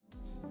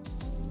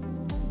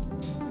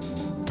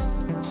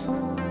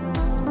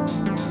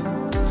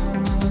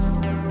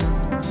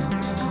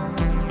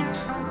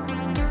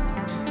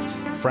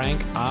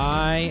Frank,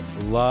 I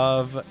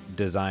love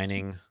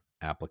designing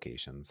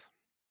applications.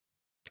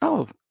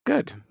 Oh,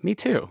 good. Me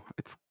too.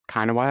 It's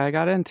kind of why I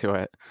got into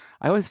it.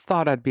 I always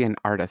thought I'd be an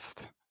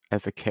artist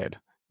as a kid.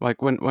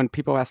 Like when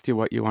people asked you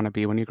what you want to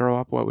be when you grow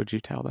up, what would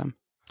you tell them?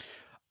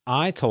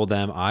 I told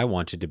them I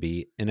wanted to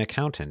be an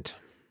accountant.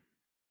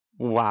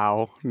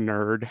 Wow,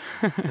 nerd.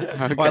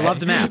 Well, I Okay,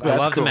 loved math.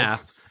 that's cool.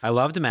 I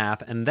loved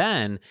math. And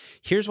then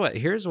here's what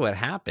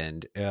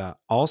happened.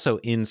 Also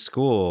in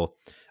school,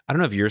 I don't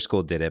know if your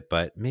school did it,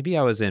 but maybe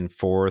I was in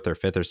fourth or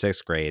fifth or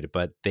sixth grade,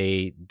 but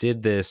they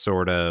did this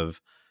sort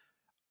of,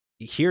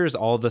 here's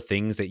all the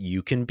things that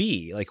you can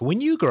be. Like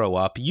when you grow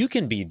up, you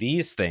can be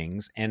these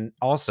things. And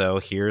also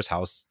here's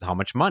how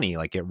much money,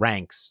 like it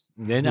ranks.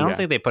 Then I don't Yeah.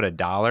 think they put a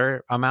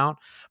dollar amount,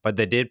 but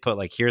they did put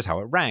like, here's how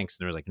it ranks.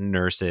 And there was like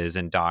nurses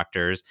and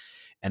doctors,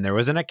 and there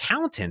was an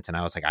accountant. And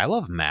I was like, I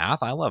love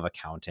math. I love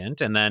accountant.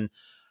 And then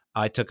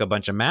I took a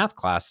bunch of math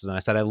classes and I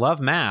said, I love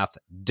math.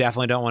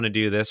 Definitely don't want to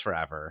do this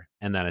forever.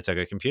 And then I took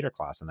a computer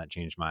class and that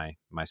changed my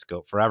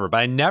scope forever. But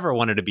I never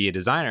wanted to be a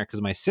designer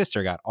because my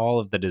sister got all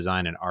of the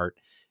design and art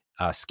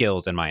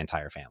skills in my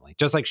entire family,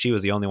 just like she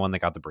was the only one that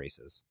got the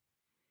braces.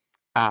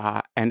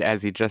 And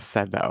as you just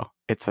said, though,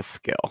 it's a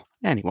skill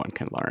anyone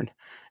can learn.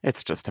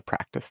 It's just a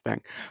practice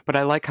thing. But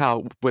I like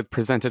how, with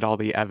presented all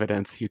the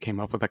evidence, you came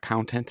up with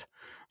accountant.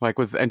 Like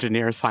with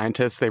engineer,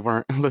 scientists, they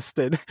weren't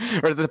listed,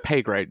 or the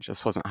pay grade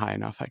just wasn't high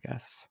enough, I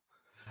guess.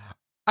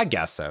 I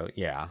guess so.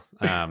 Yeah.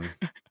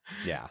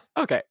 Yeah.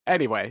 Okay.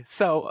 Anyway,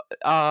 so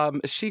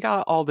she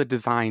got all the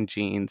design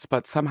genes,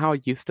 but somehow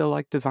you still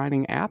like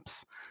designing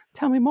apps.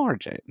 Tell me more,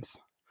 James.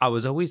 I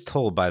was always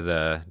told by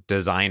the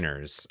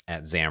designers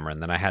at Xamarin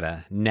that I had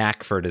a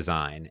knack for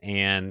design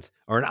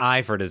or an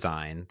eye for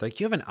design. Like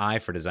you have an eye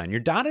for design.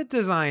 You're not a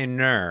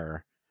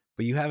designer,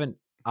 but you have an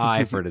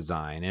eye for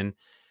design. And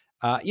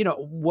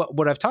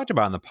what I've talked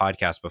about on the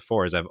podcast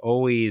before is I've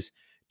always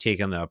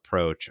taken the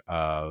approach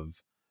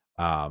of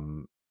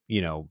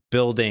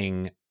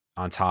building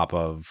on top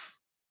of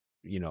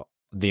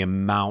the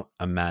mass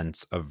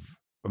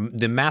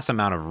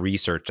amount of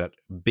research that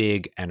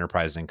big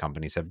enterprises and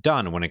companies have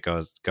done when it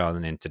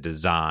gone into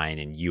design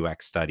and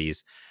UX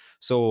studies.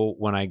 So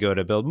when I go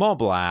to build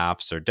mobile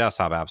apps or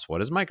desktop apps, what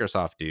does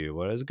Microsoft do?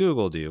 What does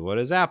Google do? What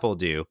does Apple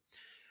do?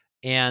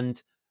 And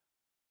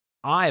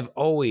I've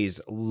always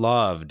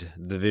loved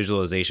the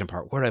visualization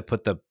part. Where do I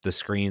put the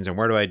screens and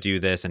where do I do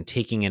this? And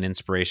taking an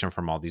inspiration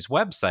from all these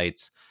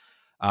websites.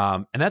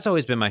 And that's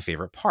always been my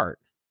favorite part.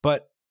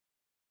 But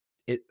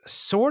it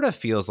sort of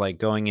feels like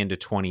going into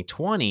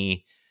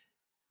 2020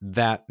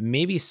 that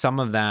maybe some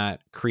of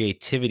that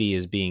creativity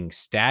is being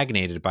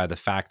stagnated by the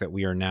fact that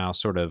we are now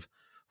sort of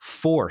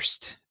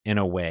forced in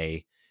a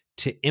way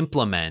to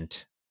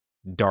implement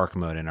dark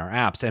mode in our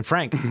apps. And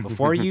Frank,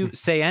 before you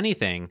say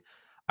anything,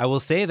 I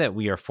will say that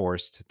we are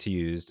forced to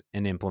use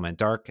and implement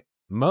dark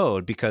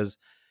mode because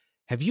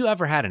have you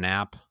ever had an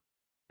app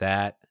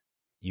that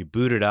you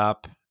booted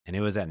up and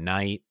it was at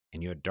night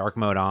and you had dark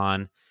mode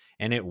on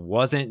and it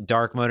wasn't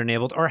dark mode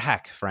enabled? Or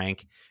heck,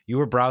 Frank, you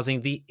were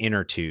browsing the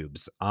inner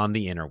tubes on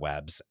the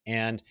interwebs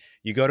and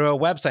you go to a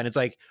website and it's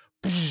like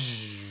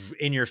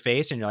in your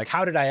face and you're like,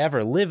 how did I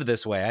ever live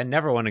this way? I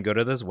never want to go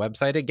to this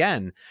website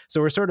again.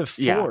 So we're sort of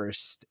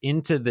forced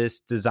into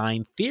this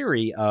design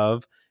theory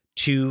of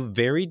two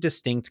very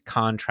distinct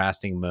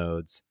contrasting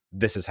modes.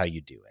 This is how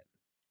you do it.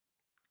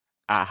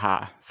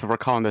 Aha. So we're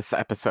calling this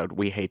episode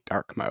 "We Hate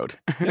Dark Mode."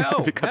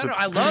 No,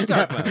 I love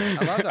dark mode. I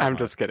love dark I'm mode.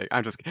 just kidding.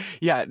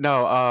 Yeah,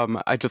 no.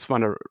 I just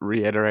want to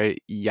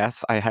reiterate.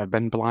 Yes, I have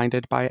been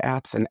blinded by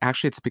apps, and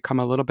actually, it's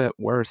become a little bit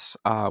worse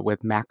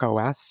with Mac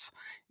OS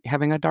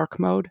having a dark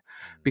mode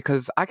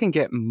because I can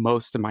get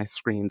most of my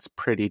screens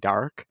pretty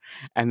dark,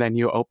 and then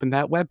you open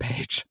that web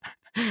page.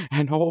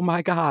 And oh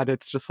my God,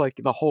 it's just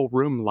like the whole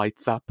room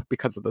lights up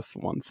because of this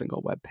one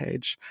single web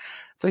page.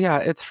 So yeah,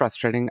 it's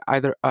frustrating.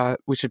 Either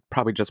we should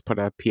probably just put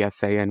a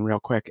PSA in real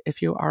quick.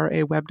 If you are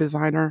a web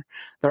designer,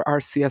 there are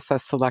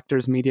CSS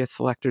selectors, media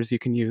selectors you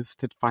can use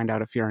to find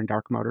out if you're in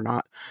dark mode or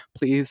not.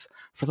 Please,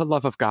 for the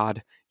love of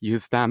God,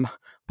 use them.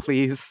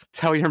 Please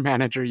tell your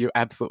manager you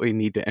absolutely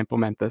need to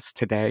implement this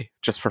today,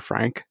 just for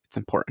Frank. It's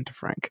important to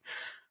Frank.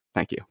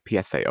 Thank you.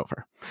 PSA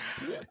over.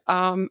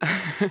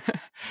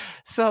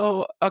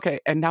 So, okay,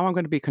 and now I'm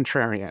going to be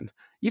contrarian.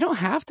 You don't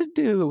have to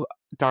do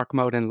dark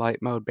mode and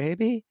light mode,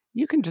 baby.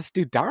 You can just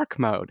do dark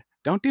mode.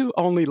 Don't do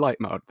only light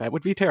mode. That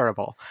would be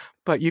terrible.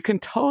 But you can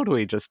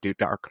totally just do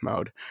dark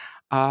mode.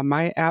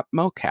 My app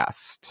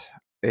Mocast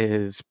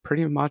is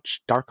pretty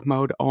much dark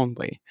mode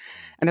only.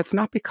 And it's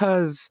not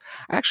because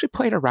I actually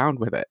played around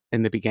with it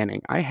in the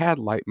beginning. I had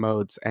light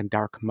modes and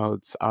dark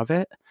modes of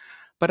it.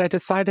 But I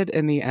decided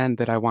in the end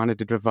that I wanted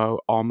to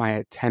devote all my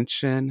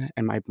attention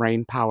and my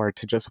brain power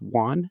to just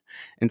one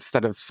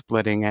instead of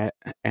splitting it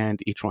and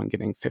each one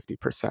getting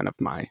 50% of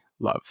my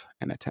love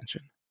and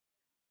attention.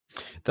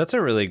 That's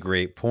a really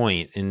great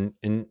point.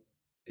 And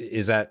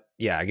is that,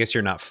 yeah, I guess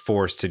you're not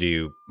forced to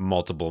do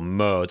multiple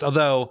modes.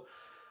 Although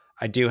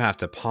I do have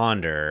to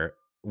ponder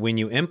when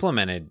you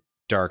implemented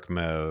dark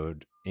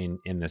mode in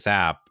this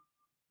app,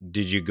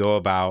 did you go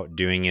about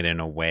doing it in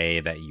a way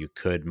that you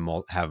could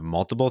have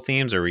multiple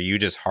themes, or were you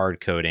just hard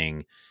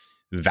coding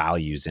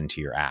values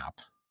into your app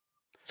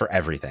for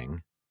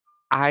everything?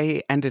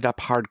 I ended up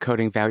hard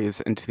coding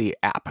values into the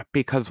app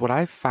because what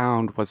I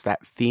found was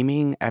that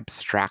theming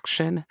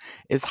abstraction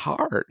is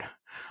hard.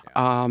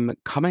 Yeah.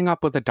 Coming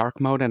up with a dark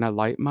mode and a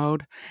light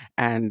mode,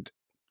 and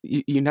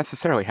you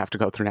necessarily have to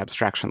go through an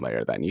abstraction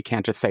layer then. You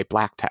can't just say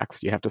black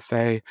text. You have to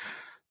say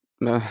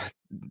uh,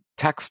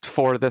 text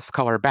for this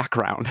color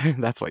background.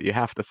 That's what you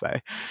have to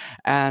say.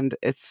 And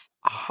it's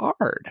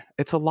hard.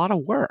 It's a lot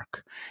of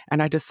work.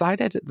 And I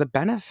decided the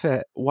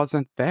benefit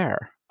wasn't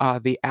there.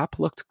 The app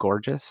looked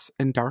gorgeous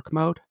in dark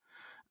mode.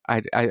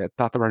 I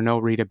thought there were no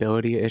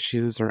readability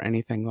issues or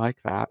anything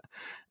like that.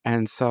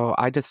 And so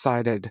I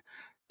decided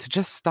to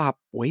just stop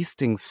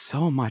wasting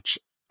so much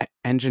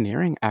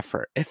engineering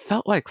effort. It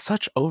felt like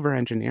such over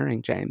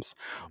engineering, James,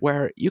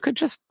 where you could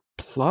just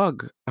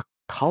plug a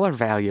color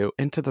value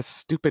into the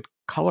stupid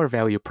color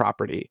value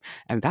property,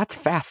 and that's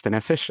fast and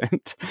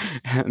efficient.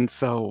 And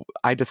so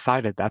I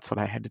decided that's what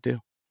I had to do.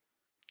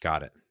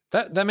 Got it.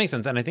 That makes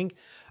sense. And I think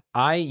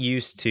I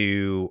used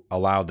to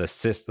allow the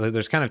system,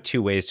 there's kind of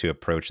two ways to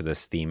approach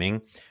this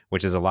theming,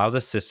 which is allow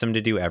the system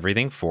to do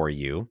everything for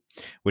you,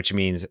 which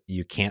means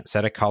you can't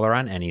set a color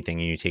on anything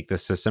and you take the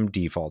system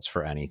defaults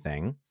for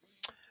anything.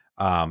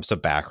 So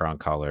background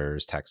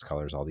colors, text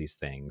colors, all these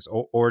things,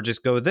 or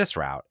just go this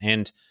route.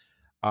 And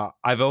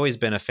I've always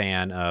been a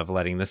fan of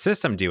letting the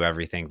system do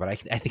everything, but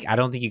I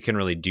don't think you can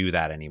really do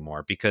that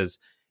anymore, because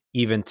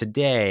even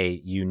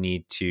today you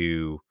need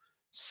to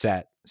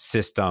set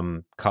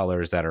system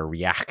colors that are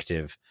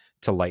reactive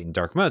to light and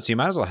dark mode. So you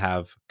might as well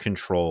have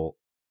control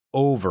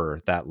over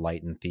that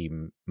light and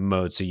theme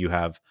mode, so you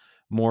have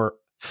more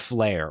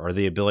flair or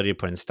the ability to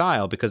put in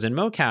style. Because in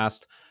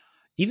Mocast,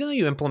 even though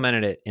you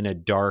implemented it in a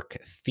dark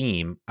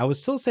theme, I would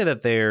still say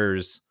that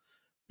there's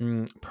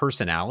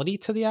personality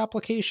to the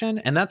application.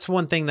 And that's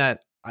one thing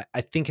that I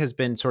think has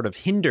been sort of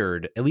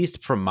hindered, at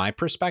least from my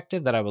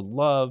perspective, that I would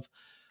love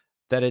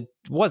that it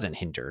wasn't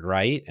hindered,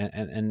 right?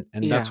 And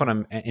that's Yeah. what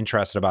I'm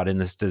interested about in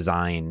this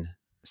design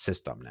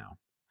system now.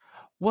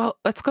 Well,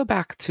 let's go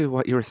back to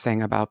what you were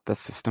saying about the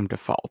system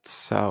defaults.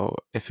 So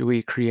if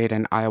we create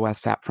an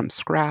iOS app from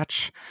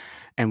scratch,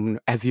 and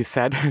as you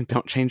said,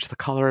 don't change the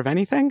color of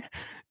anything,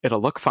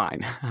 it'll look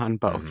fine on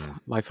both.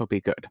 Mm-hmm. Life will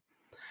be good.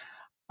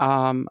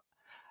 Um,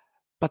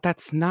 but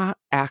that's not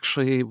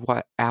actually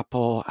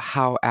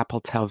how Apple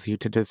tells you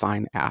to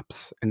design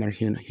apps in their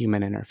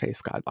human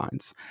interface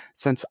guidelines.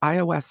 Since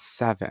iOS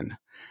 7,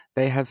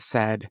 they have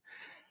said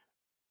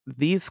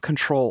these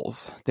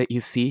controls that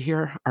you see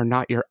here are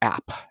not your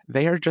app.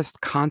 They are just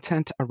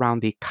content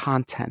around the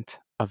content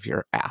of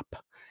your app.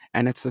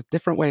 And it's a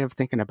different way of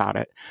thinking about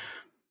it.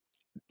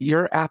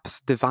 Your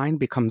app's design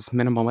becomes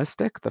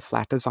minimalistic, the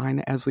flat design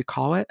as we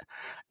call it,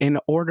 in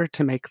order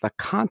to make the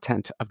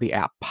content of the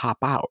app pop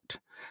out.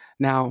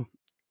 Now,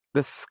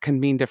 this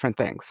can mean different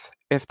things.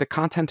 If the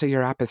content of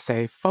your app is,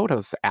 say,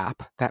 Photos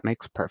app, that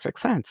makes perfect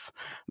sense.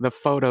 The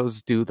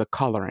photos do the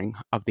coloring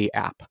of the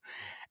app.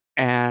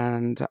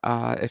 And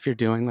if you're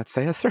doing, let's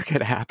say, a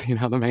circuit app,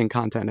 the main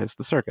content is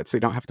the circuit, so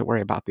you don't have to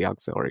worry about the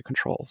auxiliary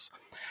controls.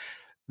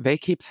 They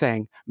keep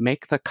saying,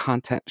 make the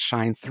content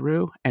shine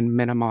through and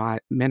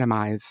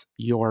minimize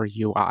your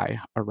UI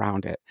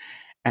around it.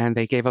 And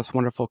they gave us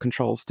wonderful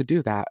controls to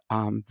do that.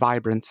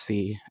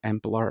 Vibrancy and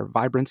blur.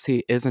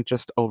 Vibrancy isn't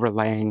just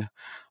overlaying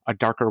a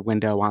darker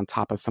window on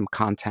top of some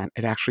content.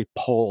 It actually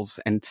pulls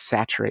and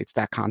saturates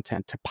that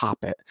content to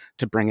pop it,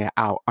 to bring it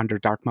out under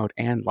dark mode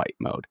and light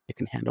mode. It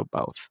can handle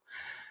both.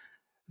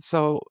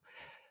 So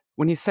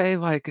when you say,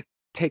 like,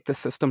 take the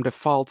system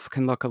defaults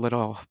can look a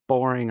little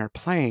boring or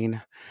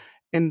plain,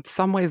 in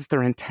some ways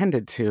they're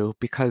intended to,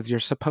 because you're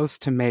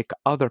supposed to make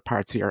other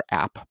parts of your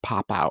app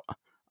pop out.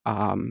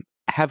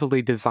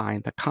 Heavily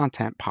design the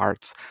content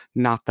parts,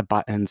 not the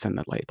buttons and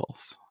the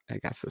labels, I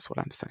guess is what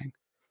I'm saying.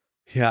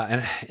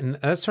 Yeah, and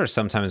that's sort of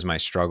sometimes my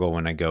struggle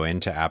when I go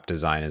into app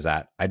design, is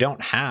that I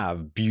don't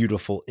have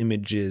beautiful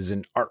images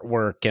and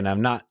artwork, and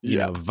I'm not,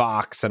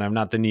 Vox, and I'm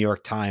not the New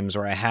York Times,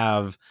 where I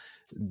have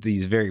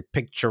these very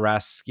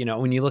picturesque,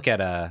 when you look at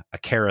a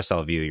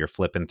carousel view, you're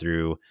flipping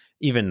through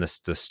even the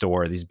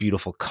store, these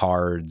beautiful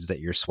cards that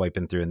you're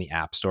swiping through in the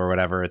app store or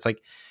whatever. It's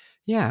like,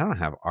 yeah, I don't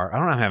have art. I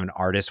don't have an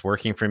artist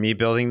working for me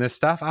building this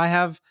stuff. I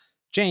have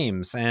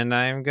James, and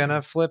I'm going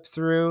to flip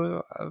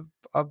through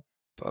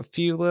a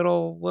few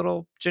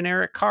little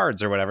generic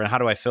cards or whatever. And how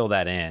do I fill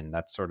that in?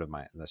 That's sort of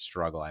the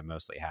struggle I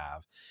mostly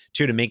have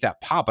to make that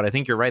pop. But I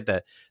think you're right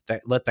that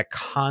let the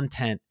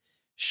content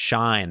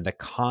shine, the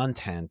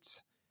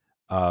content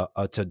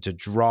to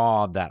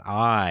draw that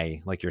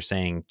eye, like you're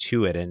saying,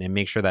 to it, and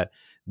make sure that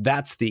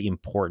that's the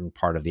important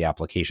part of the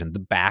application. The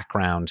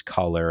background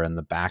color and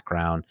the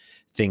background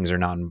things are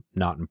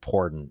not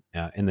important.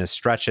 In the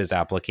stretches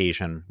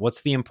application,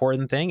 what's the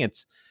important thing?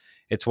 It's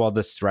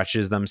the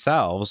stretches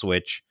themselves,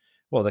 which,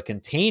 well, the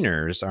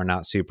containers are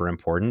not super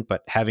important,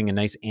 but having a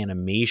nice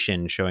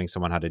animation showing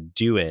someone how to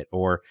do it,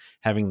 or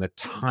having the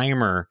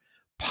timer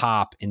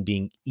pop and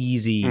being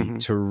easy Mm-hmm.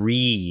 to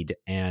read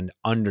and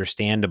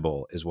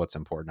understandable is what's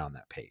important on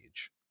that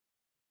page.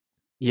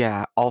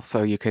 Yeah,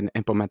 also you can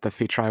implement the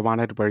feature I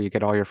wanted where you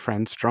get all your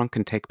friends drunk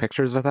and take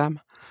pictures of them.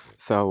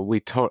 So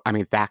I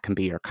mean, that can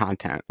be your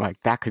content.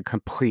 Like that could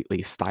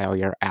completely style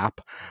your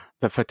app.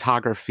 The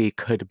photography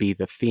could be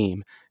the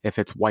theme. If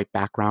it's white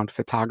background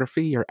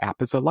photography, your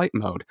app is a light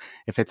mode.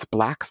 If it's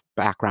black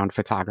background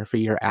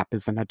photography, your app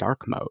is in a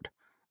dark mode.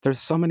 There's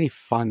so many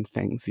fun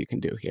things you can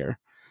do here.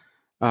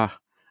 Uh,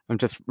 I'm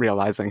just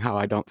realizing how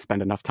I don't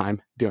spend enough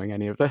time doing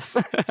any of this.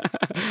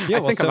 Yeah, I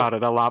well, think about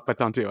it a lot, but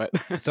don't do it.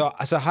 so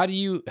how do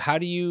you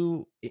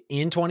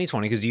in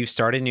 2020, because you've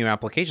started new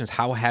applications,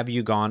 how have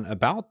you gone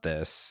about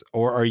this,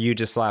 or are you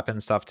just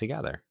slapping stuff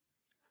together?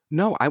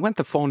 No, I went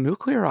the full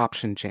nuclear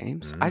option,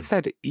 James. I Mm.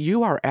 said,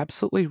 you are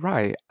absolutely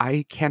right.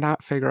 I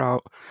cannot figure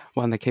out,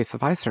 well, in the case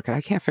of iCircuit,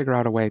 I can't figure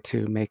out a way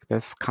to make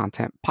this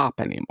content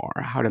pop anymore,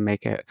 how to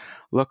make it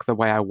look the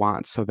way I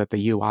want so that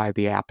the UI,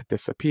 the app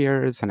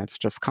disappears and it's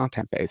just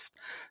content based.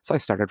 So I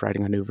started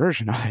writing a new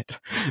version of it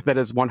that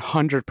is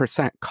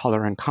 100%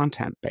 color and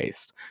content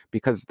based,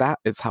 because that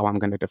is how I'm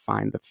going to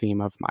define the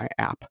theme of my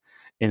app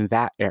in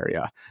that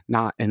area,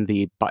 not in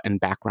the button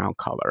background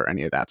color or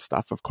any of that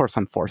stuff. Of course,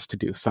 I'm forced to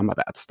do some of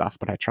that stuff,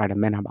 but I try to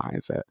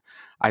minimize it.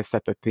 I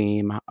set the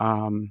theme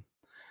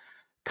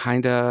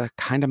kind of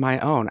my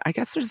own. I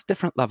guess there's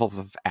different levels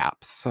of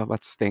apps. So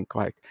let's think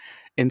like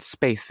in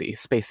Spacey.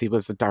 Spacey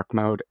was a dark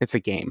mode. It's a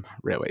game,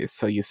 really.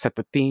 So you set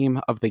the theme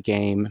of the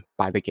game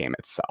by the game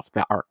itself,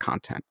 the art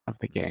content of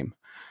the game.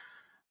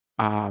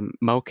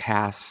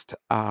 Mocast,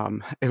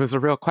 it was a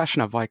real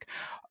question of like,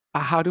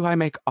 how do I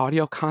make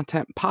audio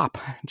content pop,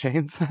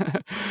 James?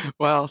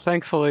 Well,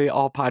 thankfully,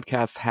 all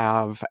podcasts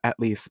have at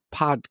least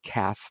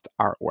podcast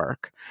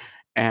artwork.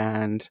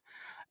 And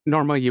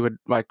normally you would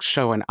like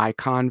show an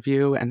icon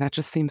view, and that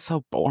just seems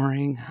so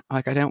boring.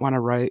 Like, I didn't want to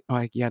write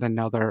like yet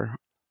another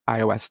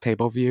iOS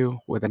table view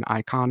with an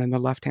icon in the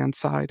left hand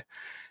side.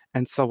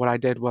 And so what I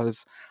did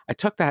was I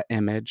took that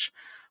image,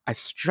 I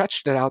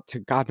stretched it out to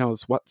God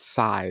knows what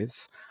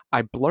size.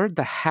 I blurred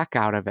the heck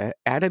out of it,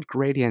 added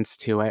gradients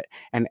to it,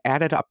 and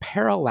added a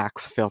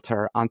parallax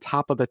filter on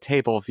top of the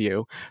table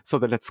view so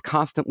that it's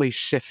constantly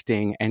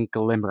shifting and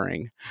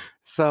glimmering.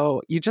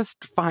 So you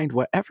just find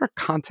whatever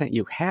content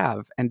you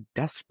have and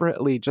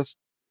desperately just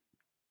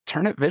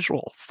turn it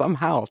visual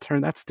somehow.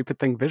 Turn that stupid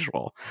thing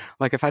visual.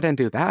 Like if I didn't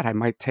do that, I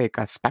might take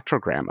a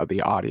spectrogram of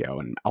the audio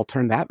and I'll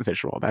turn that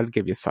visual. That'd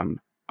give you some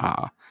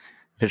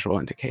visual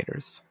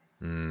indicators.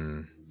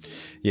 Mm.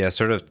 Yeah,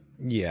 sort of.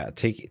 Yeah,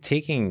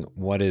 taking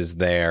what is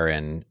there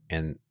and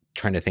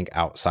trying to think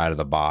outside of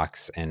the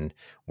box, and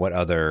what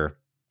are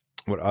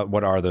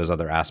those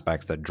other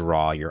aspects that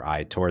draw your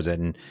eye towards it.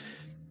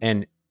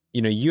 And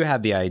you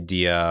had the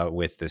idea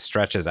with the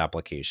Stretches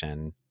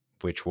application,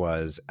 which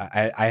was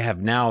I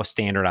have now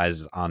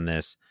standardized on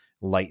this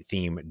light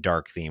theme,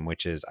 dark theme,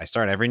 which is I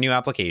start every new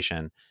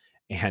application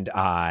and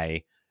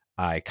I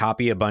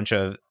copy a bunch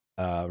of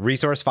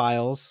resource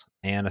files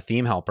and a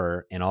theme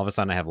helper, and all of a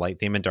sudden I have light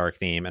theme and dark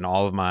theme, and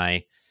all of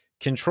my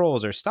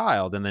controls are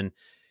styled. And then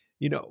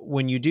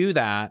when you do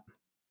that,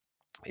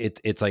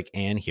 it's like,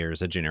 and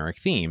here's a generic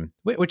theme,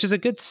 which is a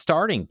good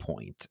starting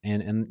point.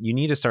 And you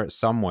need to start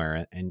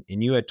somewhere. And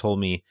you had told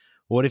me,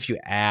 what if you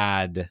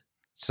add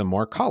some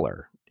more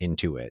color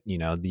into it?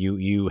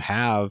 You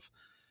have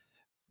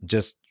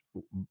just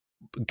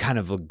kind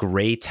of a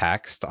gray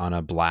text on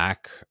a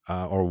black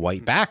or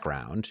white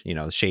background,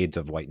 shades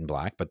of white and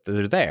black, but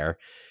they're there.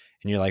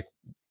 And you're like,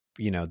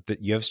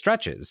 you have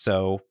stretches.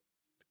 So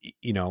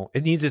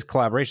it needs this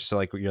collaboration. So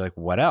like, you're like,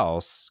 what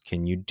else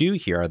can you do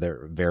here? Are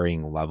there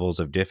varying levels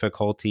of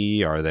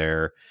difficulty? Are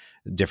there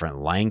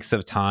different lengths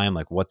of time?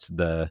 Like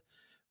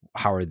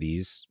how are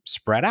these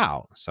spread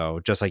out?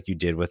 So just like you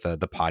did with the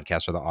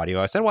podcast or the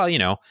audio, I said, well,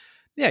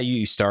 yeah,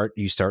 you start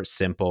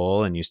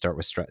simple, and you start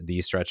with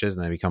these stretches,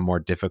 and they become more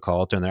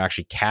difficult, and they're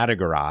actually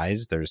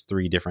categorized. There's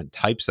 3 different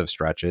types of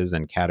stretches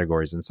and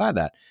categories inside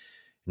that.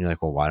 And you're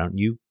like, well, why don't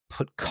you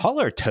put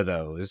color to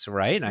those?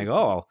 Right. And I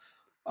go,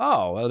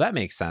 well, that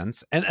makes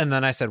sense. And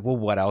then I said, well,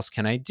 what else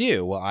can I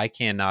do? Well, I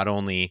can not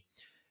only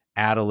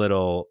add a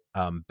little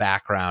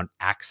background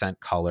accent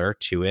color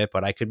to it,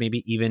 but I could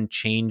maybe even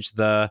change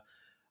the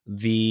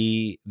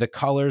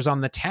colors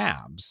on the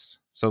tabs.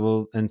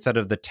 So instead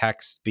of the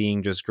text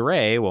being just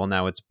gray, well,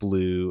 now it's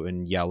blue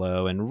and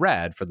yellow and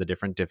red for the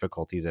different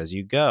difficulties as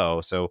you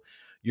go. So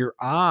your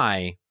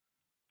eye,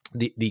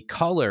 the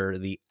color,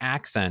 the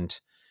accent,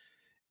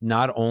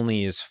 not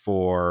only is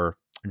for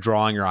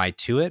drawing your eye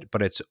to it,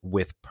 but it's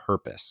with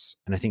purpose.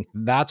 And I think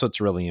that's what's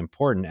really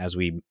important as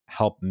we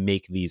help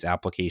make these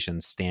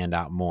applications stand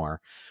out more.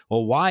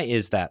 Well, why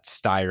is that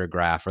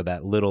styrograph or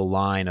that little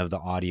line of the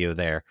audio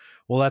there?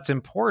 Well, that's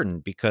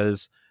important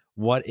because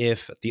what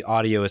if the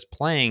audio is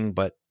playing,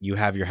 but you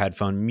have your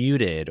headphone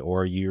muted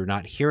or you're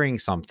not hearing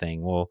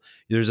something? Well,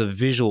 there's a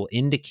visual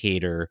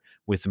indicator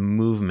with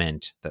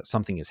movement that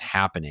something is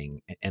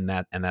happening, and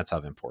that's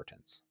of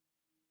importance.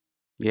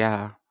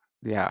 Yeah.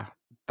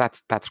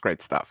 That's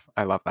great stuff.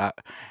 I love that.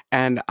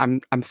 And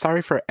I'm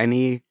sorry for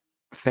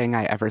anything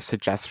I ever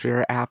suggest for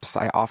your apps.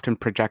 I often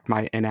project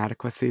my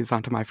inadequacies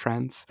onto my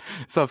friends.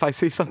 So if I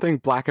see something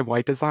black and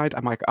white designed,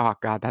 I'm like, oh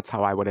God, that's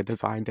how I would have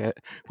designed it.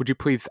 Would you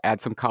please add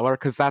some color?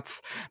 Because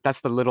that's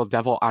the little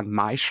devil on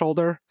my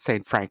shoulder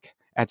saying, Frank,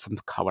 add some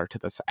color to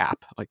this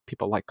app. Like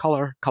people like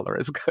color. Color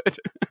is good.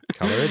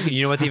 Color is good.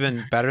 You know what's So,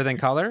 even better than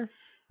color?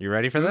 You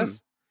ready for mm,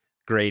 this?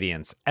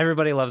 Gradients.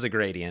 Everybody loves a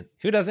gradient.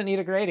 Who doesn't need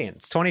a gradient?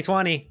 It's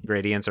 2020.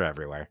 Gradients are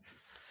everywhere.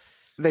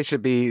 they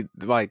should be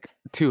like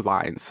 2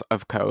 lines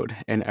of code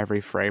in every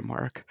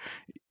framework.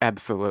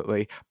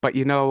 Absolutely. But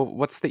you know,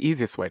 what's the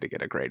easiest way to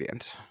get a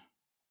gradient?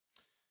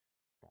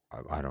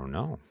 I don't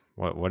know.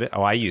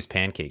 Oh, I use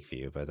Pancake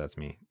View, but that's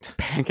me.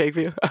 Pancake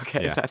View?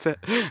 Okay, Yeah. that's it.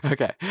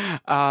 Okay.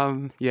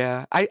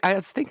 Yeah. I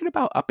was thinking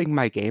about upping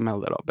my game a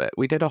little bit.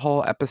 We did a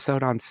whole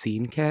episode on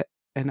SceneKit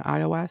in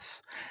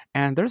iOS,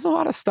 and there's a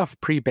lot of stuff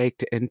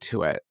pre-baked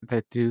into it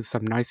that do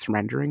some nice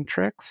rendering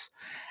tricks.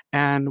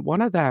 And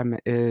one of them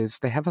is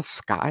they have a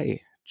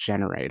sky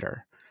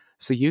generator.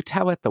 So you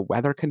tell it the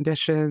weather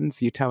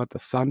conditions, you tell it the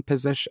sun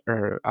position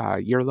or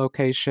your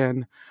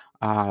location,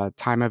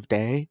 time of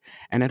day,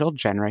 and it'll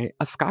generate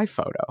a sky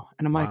photo.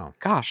 And I'm like, Wow.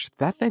 gosh,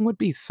 that thing would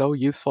be so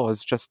useful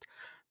as just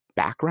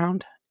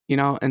background.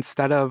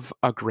 Instead of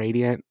a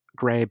gradient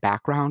gray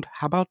background,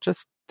 how about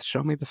just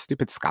show me the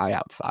stupid sky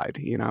outside?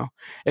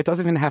 It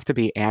doesn't even have to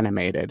be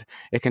animated.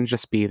 It can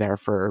just be there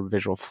for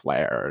visual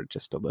flair, or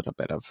just a little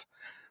bit of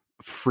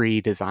free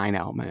design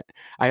element.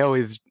 I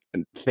always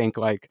think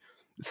like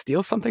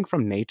steal something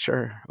from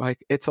nature.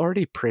 Like it's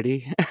already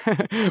pretty.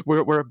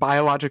 we're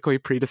biologically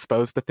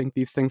predisposed to think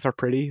these things are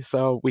pretty,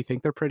 so we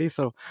think they're pretty.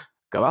 So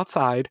go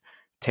outside,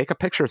 take a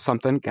picture of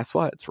something. Guess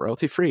what? It's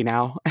royalty free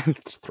now, and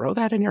throw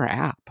that in your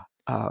app.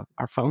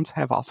 Our phones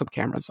have awesome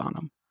cameras on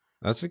them.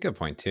 That's a good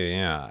point too.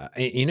 Yeah.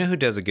 You know who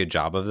does a good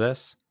job of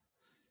this?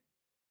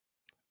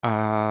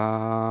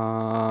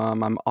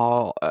 I'm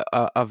all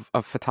of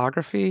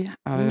photography.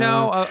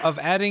 No, of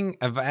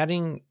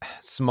adding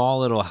small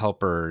little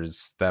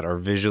helpers that are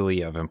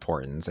visually of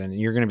importance. And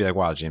you're going to be like,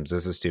 "Wow, James,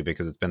 this is stupid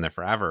because it's been there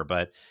forever."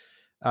 But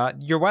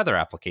your weather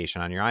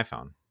application on your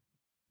iPhone,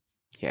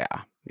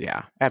 Yeah, you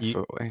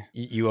absolutely.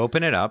 you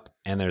open it up,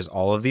 and there's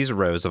all of these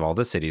rows of all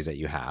the cities that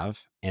you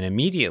have, and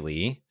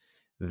immediately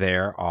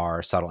there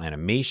are subtle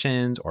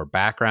animations or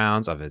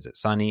backgrounds of is it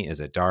sunny, is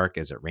it dark,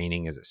 is it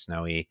raining, is it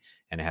snowy,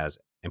 and it has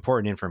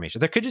important information.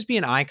 There could just be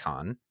an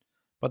icon,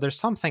 but there's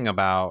something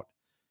about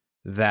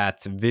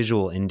that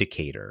visual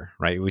indicator,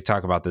 right? We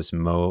talk about this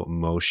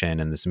motion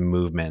and this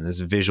movement, this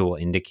visual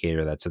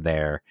indicator that's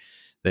there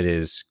that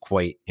is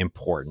quite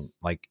important.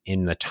 Like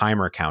in the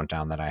timer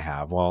countdown that I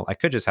have, well, I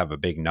could just have a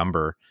big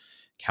number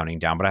counting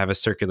down, but I have a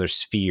circular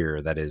sphere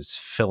that is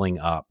filling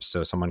up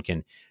so someone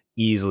can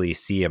easily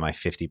see am I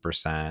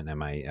 50%,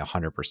 am I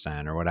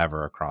 100% or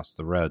whatever across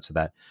the road. So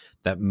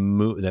that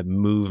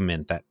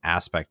movement, that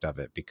aspect of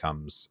it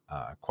becomes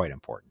quite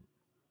important.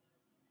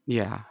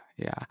 Yeah,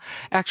 yeah.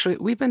 Actually,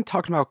 we've been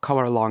talking about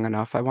color long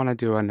enough. I want to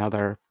do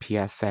another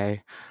PSA.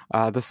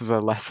 This is a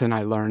lesson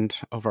I learned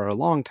over a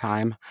long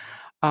time.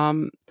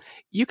 Um,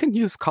 you can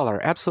use color,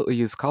 absolutely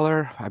use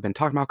color. I've been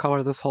talking about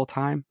color this whole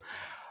time.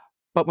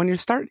 But when you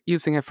start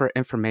using it for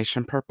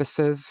information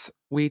purposes,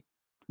 we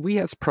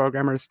as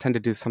programmers tend to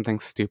do something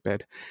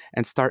stupid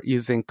and start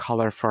using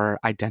color for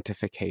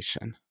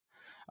identification.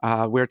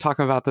 We were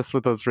talking about this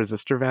with those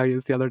resistor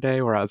values the other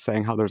day, where I was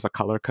saying how there's a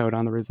color code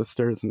on the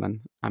resistors, and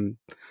then I'm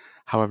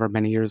however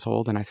many years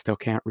old and I still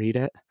can't read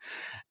it.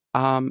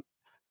 Um,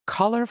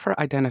 Color for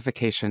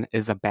identification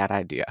is a bad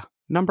idea.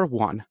 Number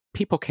one,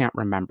 people can't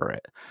remember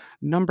it.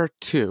 Number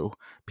two,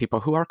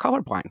 people who are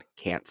colorblind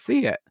can't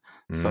see it.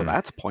 So Mm.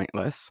 that's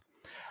pointless.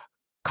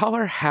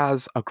 Color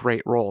has a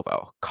great role,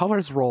 though.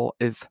 Color's role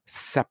is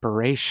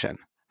separation.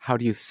 How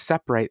do you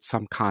separate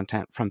some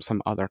content from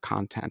some other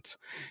content?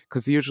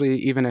 Because usually,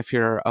 even if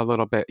you're a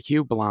little bit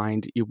hue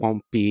blind, you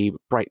won't be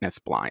brightness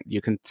blind. You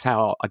can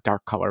tell a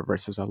dark color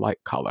versus a light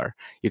color.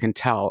 You can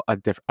tell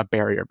a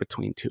barrier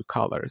between two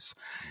colors.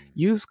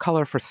 Use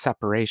color for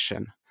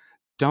separation.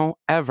 Don't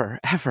ever,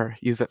 ever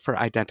use it for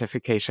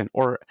identification,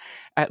 or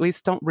at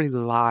least don't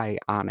rely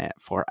on it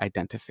for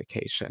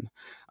identification.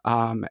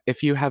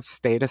 If you have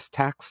status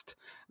text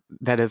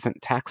that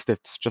isn't text,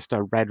 it's just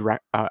a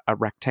a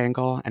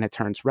rectangle, and it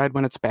turns red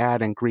when it's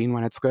bad and green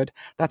when it's good.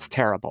 That's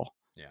terrible.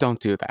 Yeah.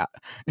 Don't do that.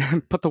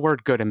 Put the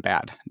word good and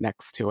bad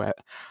next to it.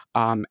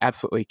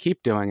 Absolutely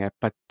keep doing it,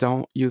 but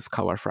don't use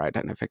color for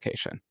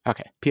identification.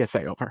 Okay,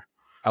 PSA over.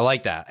 I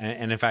like that.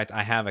 And in fact,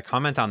 I have a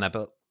comment on that.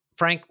 But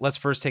Frank, let's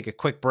first take a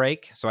quick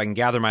break so I can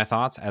gather my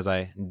thoughts as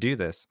I do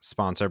this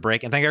sponsor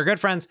break. And thank our good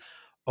friends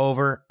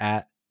over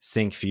at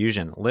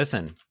Syncfusion.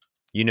 Listen,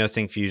 you know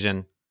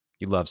Syncfusion.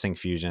 You love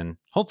Syncfusion.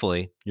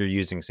 Hopefully, you're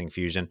using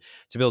Syncfusion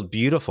to build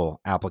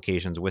beautiful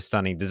applications with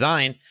stunning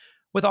design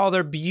with all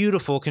their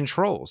beautiful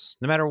controls,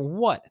 no matter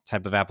what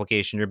type of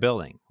application you're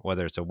building,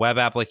 whether it's a web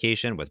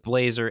application with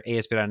Blazor,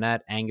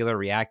 ASP.NET, Angular,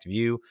 React,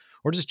 Vue,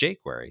 or just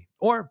jQuery,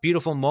 or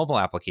beautiful mobile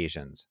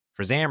applications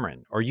for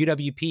Xamarin, or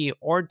UWP,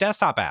 or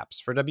desktop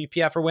apps for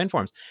WPF or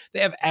WinForms. They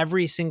have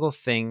every single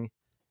thing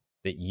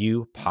that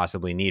you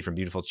possibly need, from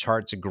beautiful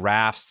charts,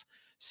 graphs,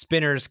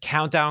 spinners,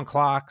 countdown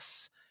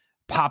clocks,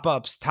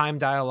 pop-ups, time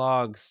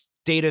dialogues,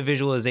 data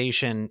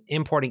visualization,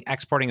 importing,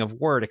 exporting of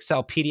Word,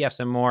 Excel, PDFs,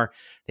 and more.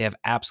 They have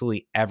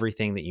absolutely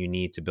everything that you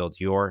need to build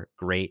your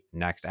great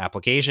next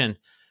application.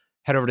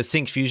 Head over to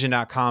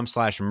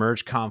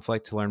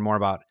syncfusion.com/mergeconflict to learn more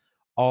about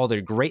all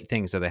the great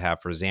things that they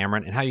have for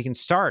Xamarin and how you can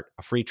start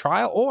a free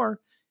trial,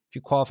 or if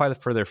you qualify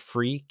for their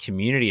free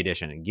community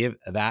edition, and give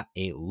that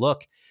a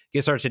look.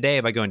 Get started today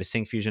by going to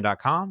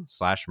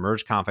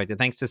syncfusion.com/mergeconflict. And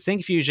thanks to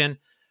SyncFusion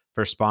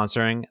for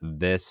sponsoring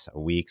this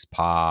week's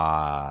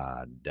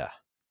pod.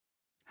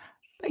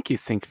 Thank you,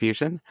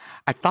 SyncFusion.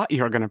 I thought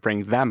you were going to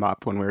bring them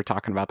up when we were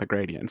talking about the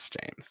gradients,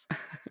 James.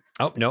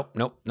 Oh, nope.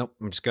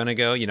 I'm just going to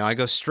go, I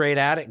go straight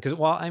at it because,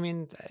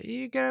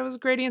 you get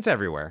gradients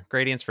everywhere.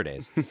 Gradients for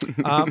days.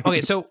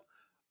 Okay, so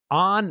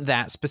on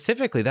that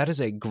specifically, that is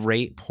a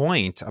great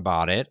point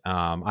about it.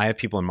 I have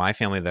people in my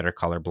family that are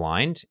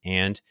colorblind,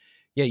 and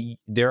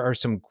there are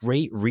some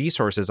great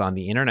resources on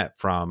the internet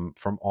from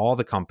all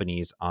the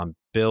companies on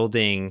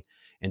building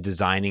and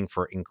designing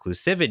for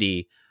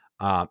inclusivity,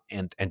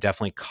 and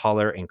definitely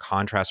color and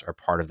contrast are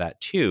part of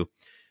that too.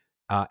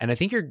 And I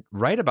think you're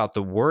right about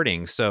the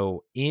wording.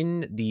 So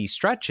in the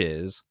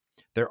stretches,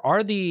 there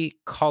are the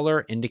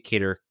color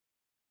indicator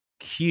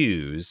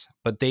cues,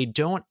 but they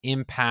don't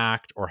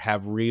impact or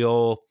have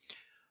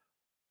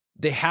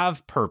they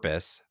have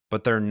purpose,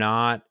 but they're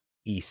not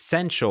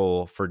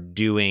essential for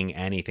doing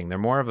anything. They're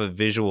more of a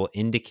visual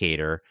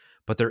indicator,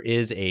 but there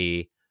is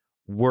a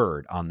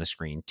word on the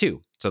screen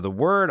too. So the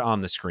word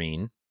on the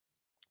screen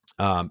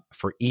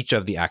for each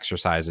of the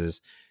exercises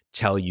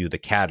tell you the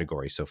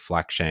category. So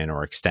flexion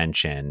or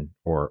extension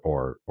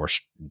or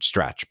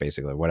stretch,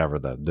 basically, whatever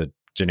the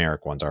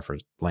generic ones are for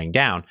laying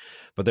down.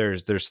 But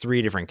there's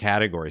 3 different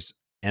categories,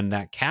 and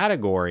that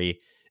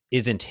category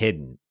isn't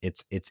hidden.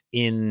 It's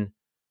in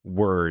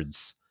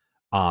words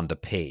on the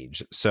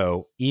page.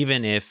 So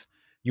even if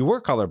you were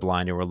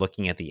colorblind and were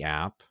looking at the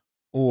app,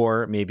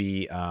 or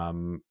maybe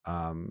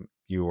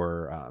you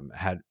were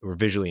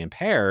visually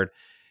impaired,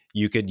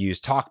 you could use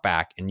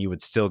TalkBack and you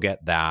would still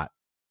get that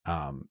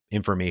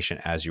information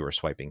as you were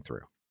swiping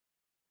through.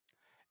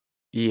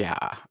 Yeah.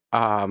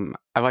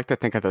 I like to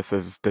think of this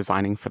as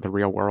designing for the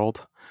real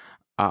world.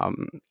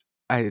 When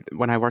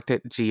I worked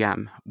at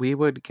GM, we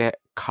would get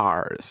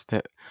cars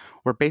that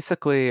were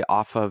basically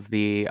off of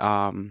the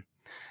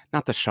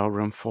not the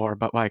showroom floor,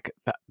 but like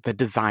the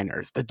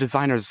designers. The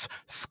designers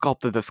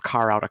sculpted this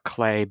car out of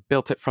clay,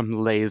 built it from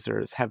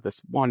lasers, have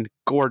this one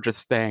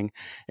gorgeous thing.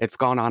 It's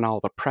gone on all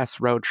the press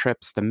road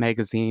trips. The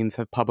magazines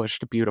have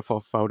published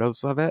beautiful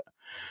photos of it.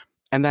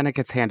 And then it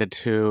gets handed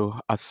to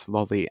us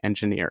lowly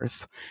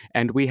engineers.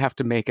 And we have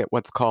to make it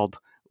what's called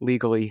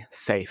legally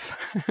safe.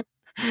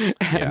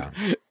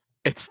 And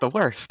it's the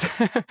worst.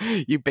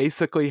 You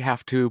basically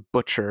have to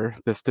butcher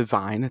this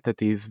design that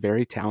these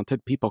very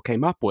talented people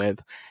came up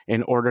with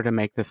in order to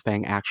make this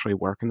thing actually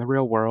work in the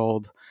real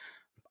world,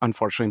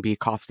 unfortunately be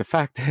cost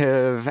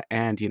effective,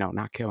 and,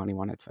 not kill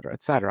anyone, et cetera,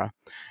 et cetera.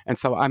 And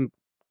so I'm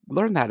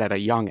learned that at a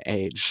young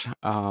age.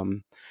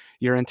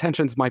 Your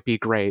intentions might be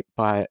great,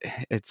 but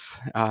it's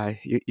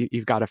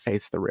you've got to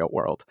face the real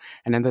world.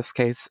 And in this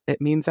case, it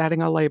means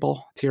adding a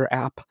label to your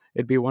app.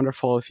 It'd be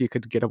wonderful if you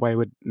could get away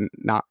with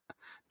not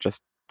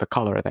just the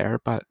color there,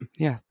 but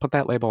put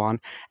that label on.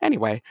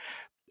 Anyway,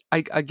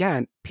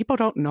 again, people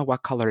don't know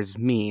what colors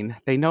mean.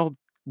 They know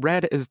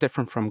red is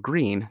different from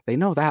green. They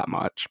know that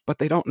much, but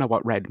they don't know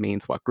what red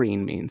means, what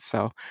green means.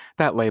 So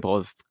that label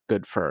is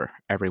good for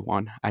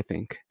everyone, I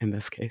think, in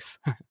this case.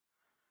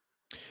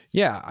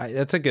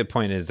 That's a good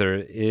point. There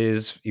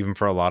is, even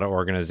for a lot of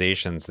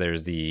organizations,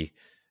 there's the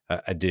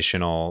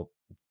additional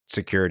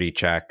security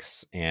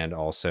checks and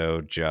also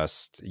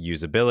just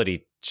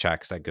usability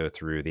checks that go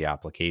through the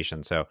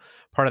application. So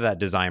part of that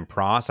design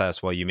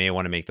process, while you may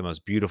want to make the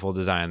most beautiful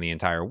design in the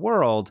entire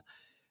world,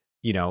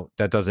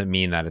 that doesn't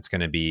mean that it's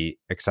going to be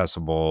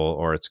accessible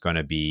or it's going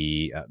to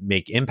be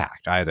make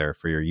impact either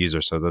for your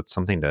user. So that's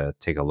something to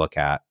take a look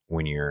at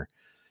when you're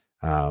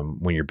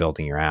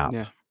building your app.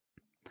 Yeah.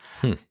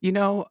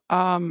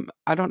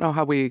 I don't know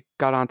how we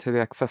got onto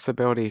the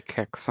accessibility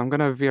kick, so I'm going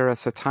to veer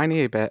us a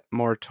tiny bit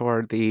more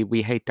toward the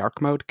we hate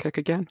dark mode kick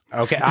again.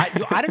 Okay.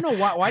 I don't know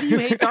why do you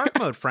hate dark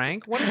mode,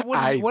 Frank?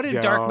 What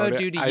did dark mode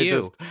do to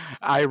you?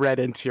 I read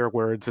into your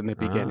words in the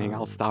beginning.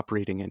 I'll stop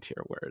reading into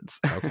your words.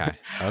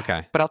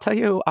 Okay. But I'll tell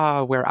you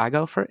where I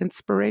go for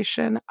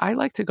inspiration. I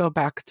like to go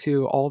back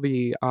to all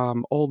the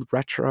old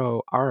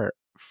retro art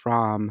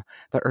from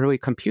the early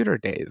computer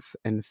days.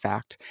 In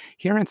fact,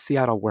 here in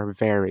Seattle, we're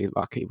very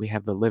lucky. We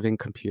have the Living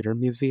Computer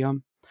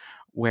Museum,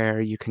 where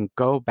you can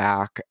go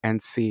back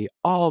and see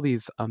all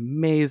these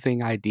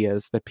amazing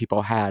ideas that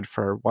people had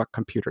for what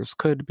computers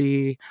could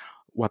be,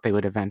 what they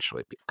would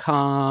eventually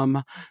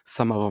become.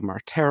 Some of them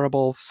are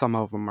terrible. Some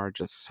of them are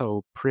just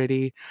so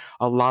pretty.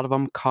 A lot of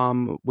them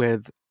come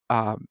with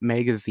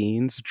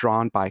magazines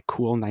drawn by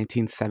cool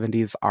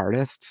 1970s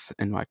artists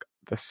in like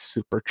the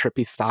super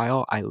trippy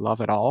style. I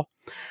love it all.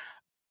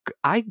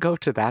 I go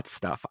to that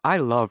stuff. I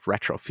love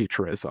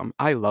retrofuturism.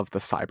 I love the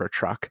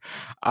Cybertruck.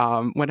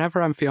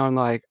 Whenever I'm feeling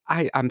like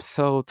I'm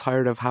so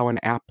tired of how an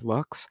app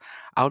looks,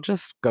 I'll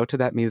just go to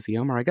that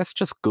museum, or I guess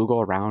just Google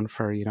around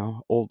for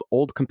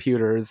old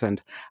computers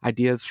and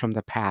ideas from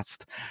the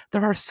past.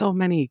 There are so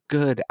many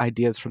good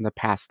ideas from the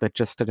past that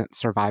just didn't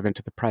survive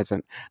into the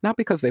present. Not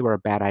because they were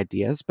bad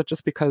ideas, but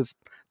just because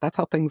that's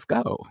how things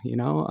go.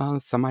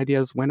 Some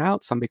ideas win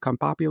out, some become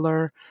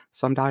popular,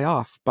 some die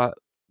off, but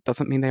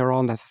doesn't mean they were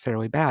all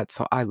necessarily bad.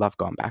 So I love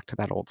going back to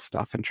that old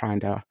stuff and trying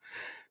to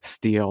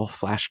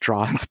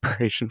steal/draw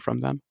inspiration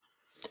from them.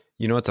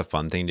 What's a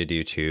fun thing to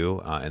do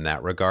too, in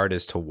that regard,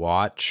 is to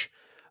watch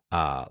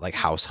like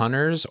house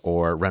hunters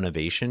or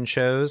renovation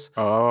shows.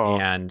 Oh,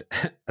 And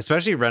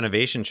especially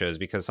renovation shows,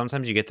 because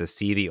sometimes you get to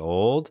see the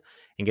old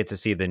and get to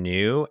see the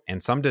new.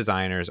 And some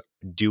designers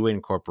do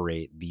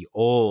incorporate the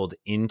old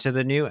into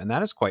the new. And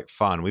that is quite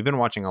fun. We've been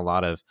watching a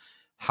lot of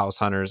house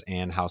hunters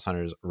and house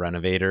hunters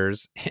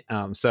renovators.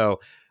 It's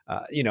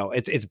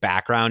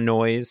background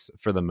noise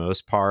for the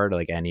most part.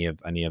 Like any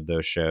of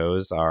those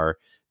shows are,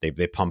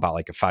 they pump out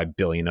like 5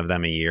 billion of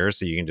them a year,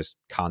 so you can just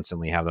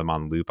constantly have them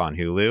on loop on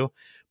Hulu.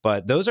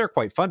 But those are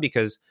quite fun,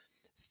 because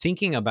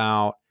thinking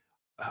about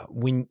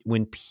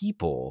when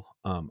people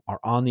are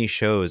on these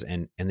shows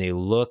and they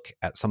look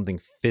at something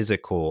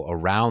physical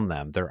around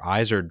them, their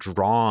eyes are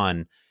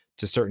drawn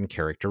to certain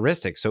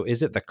characteristics. So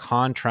is it the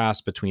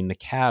contrast between the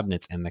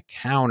cabinets and the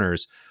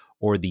counters,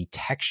 or the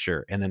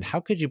texture? And then how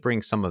could you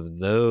bring some of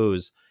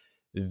those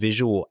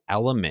visual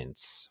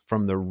elements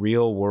from the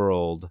real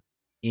world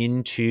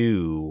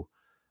into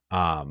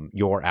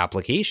your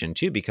application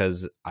too?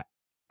 Because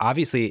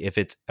obviously, if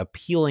it's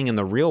appealing in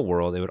the real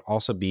world, it would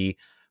also be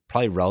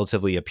probably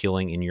relatively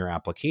appealing in your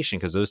application,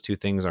 because those two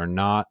things are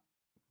not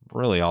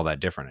really all that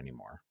different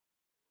anymore.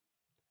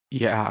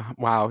 yeah.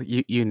 Wow.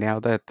 You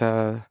nailed it.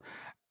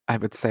 I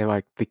would say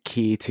like the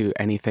key to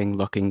anything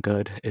looking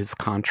good is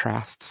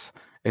contrasts.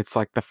 It's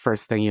like the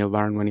first thing you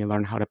learn when you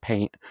learn how to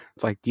paint.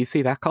 It's like, do you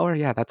see that color?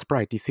 Yeah, that's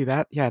bright. Do you see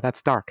that? Yeah,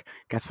 that's dark.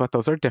 Guess what?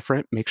 Those are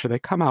different. Make sure they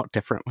come out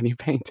different when you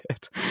paint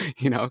it.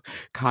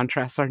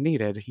 Contrasts are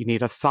needed. You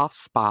need a soft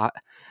spot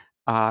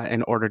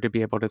in order to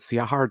be able to see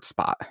a hard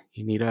spot.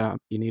 You need a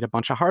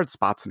bunch of hard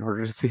spots in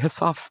order to see a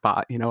soft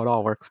spot. It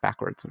all works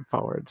backwards and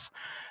forwards.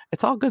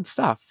 It's all good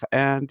stuff.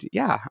 And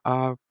yeah,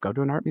 go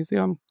to an art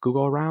museum,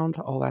 Google around,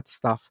 all that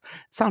stuff.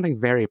 It's sounding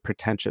very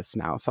pretentious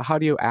now. So how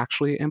do you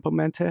actually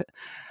implement it?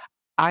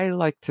 I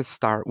like to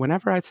start,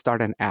 whenever I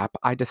start an app,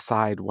 I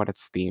decide what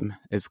its theme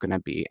is going to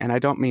be. And I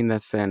don't mean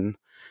this in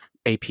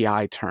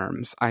API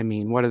terms. I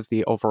mean, what is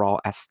the overall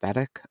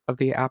aesthetic of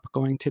the app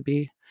going to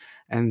be?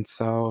 And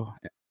so,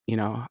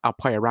 I'll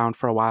play around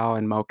for a while.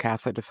 In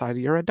MoCast, I decided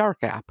you're a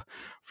dark app.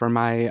 For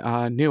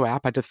my new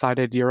app, I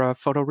decided you're a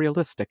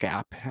photorealistic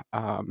app.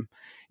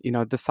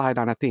 Decide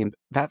on a theme.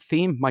 That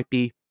theme might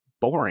be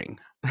boring.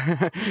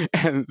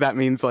 And that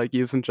means like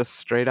using just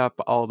straight up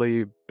all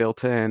the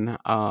built-in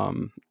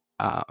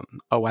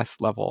OS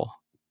level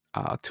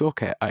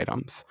toolkit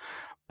items.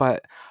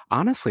 But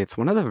honestly, it's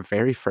one of the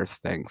very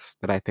first things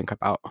that I think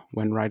about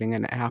when writing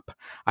an app.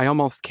 I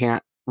almost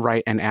can't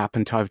write an app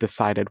until I've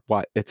decided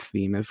what its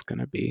theme is going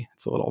to be.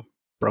 It's a little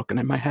broken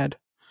in my head.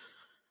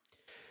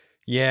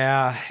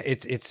 Yeah,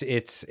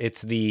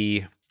 it's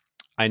the,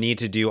 I need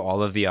to do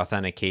all of the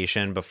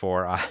authentication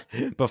before I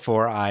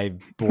before I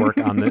work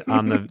on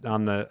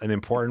the an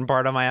important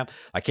part of my app.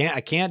 I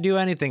can't do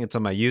anything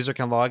until my user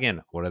can log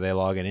in. What are they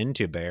logging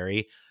into,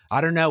 Barry?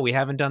 I don't know. We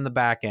haven't done the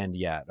back end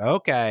yet.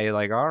 Okay,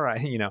 like all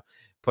right,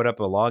 put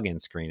up a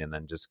login screen and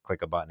then just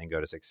click a button and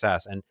go to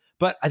success.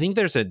 But I think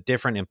there's a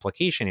different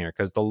implication here,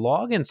 because the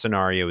login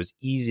scenario is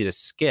easy to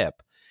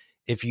skip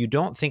if you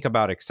don't think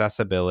about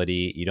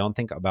accessibility, you don't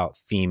think about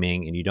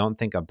theming, and you don't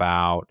think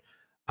about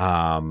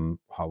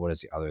what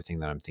is the other thing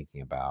that I'm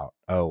thinking about?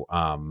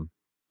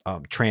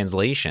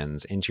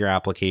 Translations into your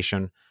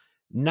application,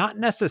 not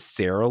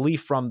necessarily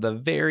from the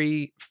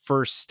very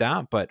first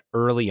step, but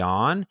early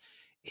on.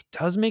 It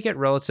does make it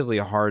relatively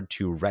hard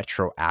to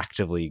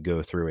retroactively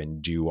go through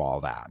and do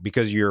all that,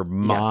 because your Yes.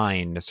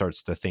 mind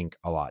starts to think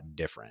a lot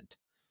different.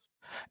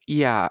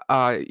 Yeah,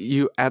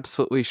 you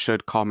absolutely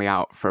should call me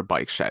out for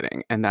bike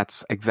shedding, and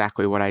that's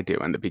exactly what I do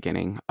in the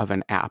beginning of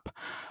an app.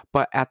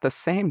 But at the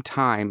same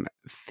time,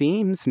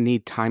 themes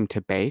need time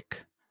to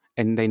bake,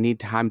 and they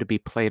need time to be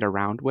played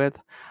around with.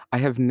 I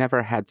have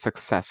never had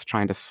success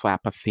trying to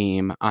slap a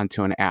theme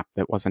onto an app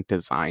that wasn't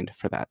designed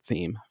for that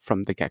theme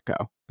from the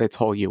get-go. Its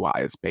whole UI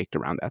is baked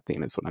around that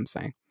theme, is what I'm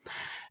saying.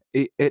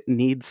 It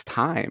needs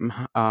time.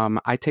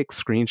 I take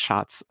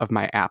screenshots of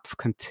my apps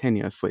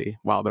continuously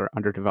while they're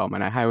under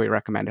development. I highly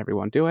recommend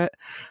everyone do it,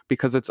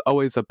 because it's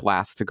always a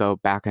blast to go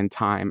back in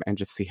time and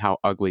just see how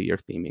ugly your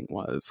theming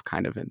was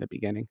kind of in the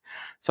beginning.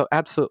 So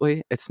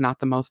absolutely, it's not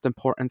the most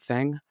important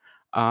thing.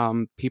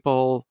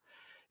 People,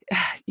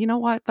 you know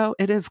what, though?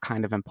 It is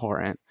kind of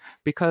important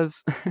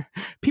because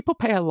people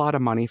pay a lot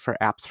of money for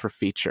apps for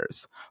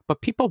features,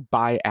 but people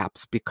buy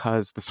apps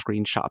because the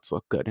screenshots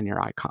look good and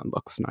your icon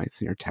looks nice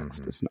and your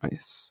text is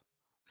nice.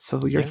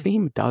 So your Yeah,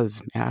 theme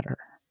does matter.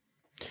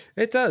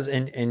 it does.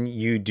 And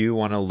you do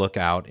want to look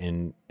out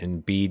and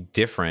be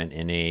different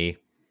in a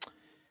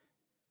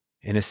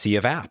sea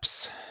of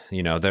apps.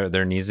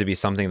 There needs to be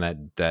something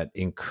that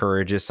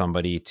encourages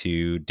somebody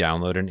to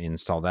download and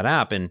install that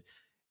app.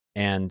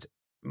 And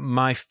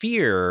my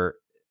fear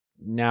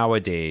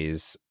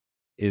nowadays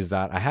is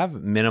that I have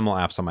minimal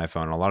apps on my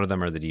phone. A lot of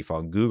them are the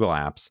default Google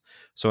apps.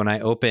 So when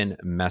I open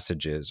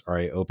messages or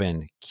I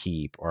open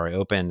Keep or I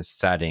open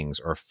settings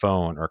or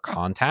phone or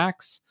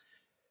contacts,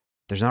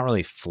 there's not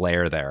really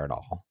flair there at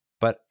all.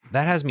 But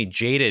that has me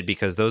jaded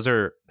because those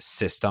are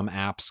system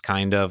apps,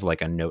 kind of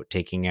like a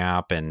note-taking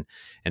app and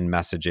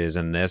messages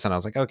and this. And I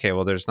was like, okay,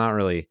 well, there's not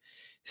really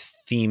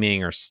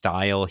theming or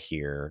style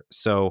here.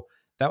 So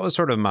that was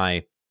sort of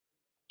my,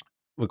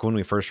 like, when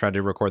we first tried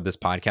to record this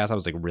podcast, I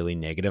was like really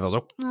negative. I was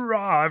like,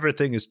 "Rah,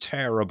 everything is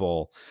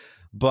terrible."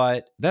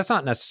 But that's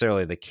not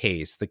necessarily the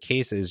case. The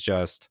case is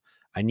just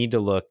I need to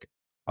look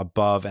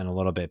above and a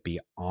little bit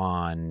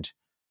beyond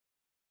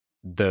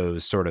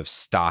those sort of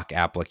stock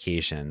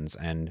applications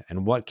and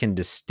what can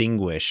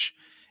distinguish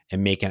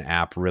and make an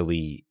app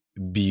really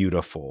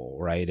beautiful,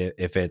 right?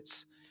 If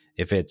it's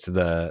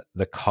the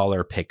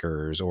color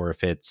pickers, or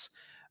if it's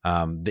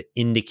the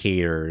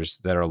indicators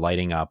that are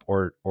lighting up,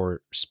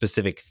 or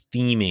specific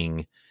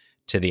theming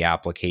to the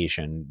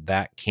application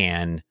that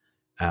can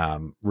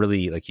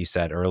really, like you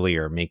said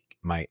earlier, make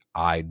my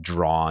eye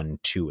drawn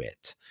to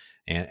it.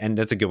 And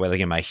that's a good way. Like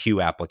in my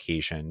Hue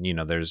application,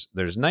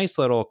 there's nice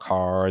little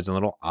cards and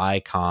little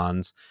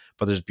icons,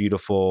 but there's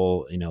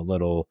beautiful,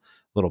 little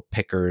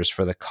pickers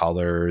for the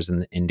colors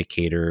and the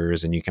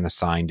indicators, and you can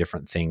assign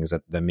different things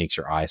that makes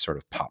your eye sort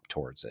of pop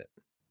towards it.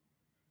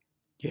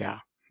 Yeah.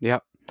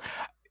 Yep.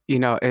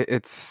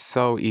 It's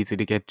so easy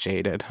to get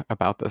jaded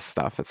about this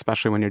stuff,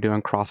 especially when you're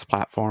doing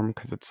cross-platform,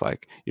 because it's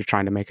like you're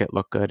trying to make it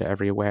look good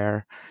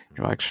everywhere.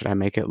 You're like, should I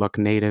make it look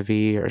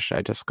native-y or should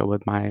I just go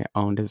with my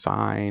own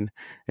design?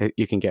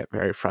 You can get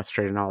very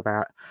frustrated and all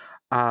that.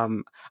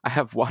 I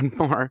have one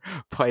more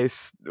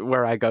place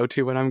where I go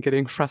to when I'm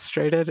getting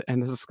frustrated,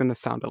 and this is going to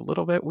sound a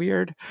little bit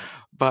weird,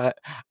 but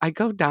I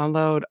go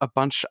download a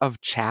bunch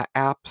of chat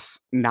apps,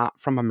 not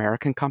from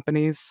American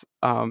companies.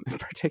 In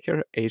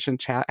particular, Asian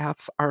chat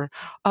apps are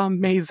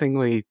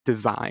amazingly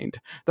designed.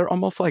 They're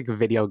almost like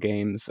video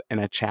games in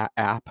a chat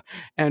app.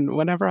 And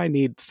whenever I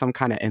need some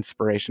kind of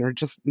inspiration or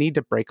just need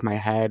to break my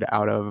head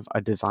out of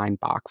a design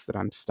box that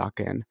I'm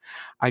stuck in,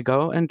 I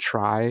go and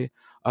try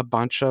a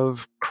bunch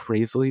of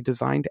crazily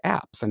designed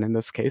apps. And in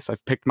this case,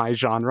 I've picked my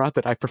genre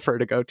that I prefer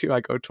to go to. I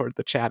go toward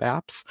the chat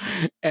apps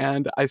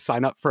and I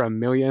sign up for a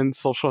million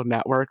social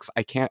networks.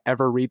 I can't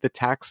ever read the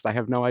text. I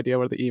have no idea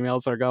where the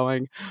emails are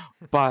going.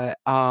 But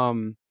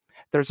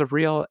there's a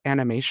real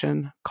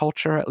animation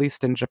culture, at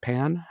least in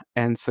Japan.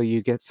 And so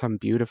you get some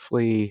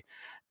beautifully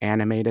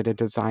animated and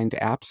designed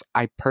apps.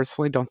 I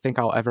personally don't think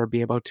I'll ever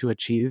be able to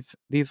achieve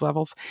these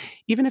levels.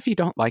 Even if you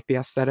don't like the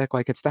aesthetic,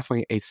 like it's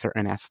definitely a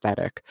certain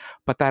aesthetic,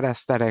 but that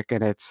aesthetic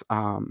and its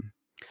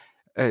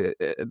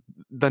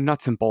the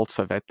nuts and bolts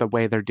of it, the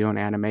way they're doing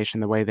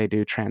animation, the way they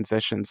do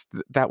transitions,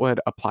 that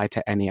would apply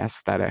to any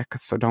aesthetic.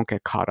 So don't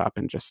get caught up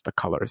in just the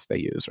colors they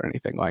use or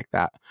anything like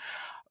that.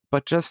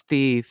 But just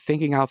the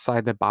thinking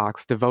outside the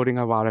box, devoting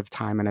a lot of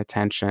time and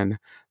attention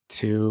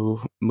to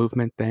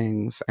movement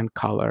things and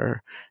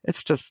color.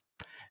 It's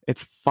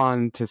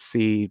fun to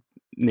see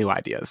new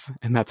ideas.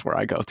 And that's where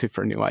I go to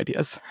for new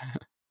ideas.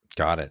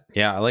 Got it.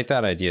 Yeah, I like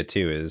that idea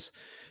too. Is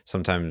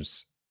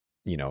sometimes,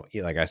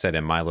 like I said,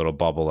 in my little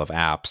bubble of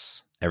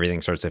apps,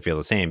 everything starts to feel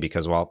the same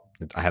because, well,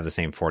 I have the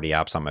same 40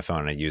 apps on my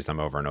phone and I use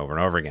them over and over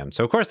and over again.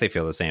 So of course they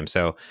feel the same.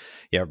 So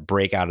yeah,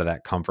 break out of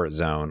that comfort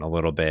zone a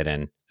little bit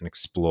and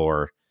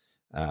explore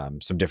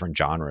some different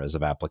genres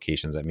of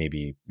applications that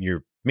maybe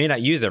you may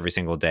not use every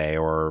single day,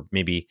 or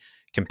maybe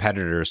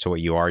competitors to what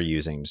you are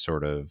using to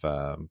sort of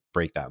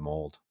break that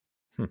mold.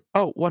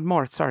 Oh, one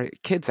more. Sorry.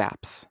 Kids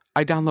apps.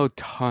 I download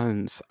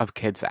tons of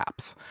kids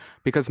apps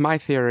because my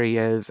theory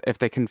is if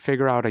they can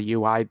figure out a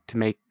UI to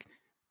make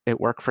it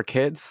work for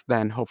kids,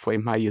 then hopefully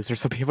my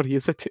users will be able to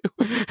use it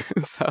too.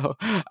 So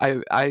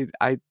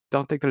I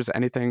don't think there's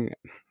anything.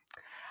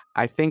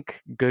 I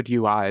think good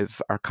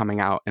UIs are coming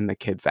out in the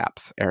kids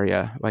apps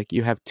area. Like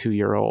you have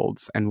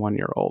 2-year-olds and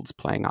 1-year-olds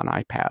playing on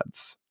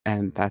iPads,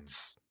 and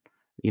that's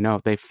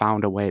they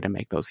found a way to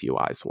make those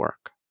UIs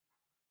work.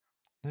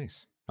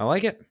 Nice. I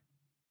like it.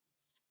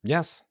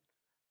 Yes.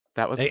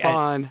 That was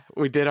fun.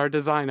 We did our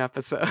design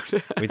episode.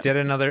 We did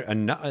another.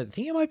 I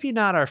think it might be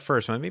not our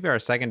first one, maybe our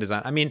second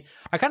design. I mean,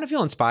 I kind of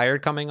feel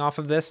inspired coming off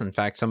of this. In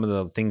fact, some of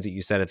the things that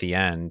you said at the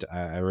end,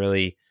 I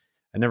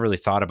never really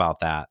thought about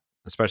that,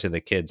 especially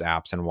the kids'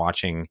 apps, and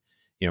watching,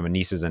 my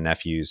nieces and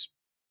nephews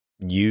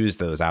use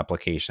those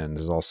applications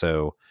is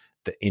also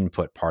the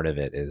input part of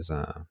it is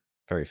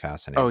Very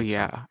fascinating. Oh,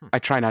 yeah. I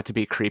try not to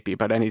be creepy,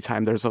 but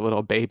anytime there's a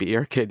little baby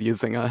or kid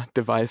using a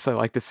device, I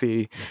like to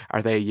see,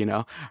 are they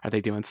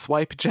doing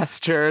swipe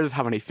gestures?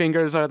 How many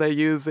fingers are they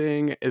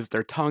using? Is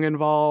their tongue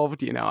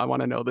involved? I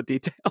want to know the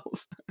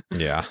details.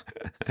 Yeah.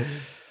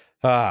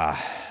 All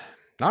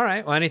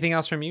right. Well, anything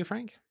else from you,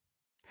 Frank?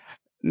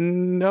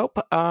 Nope.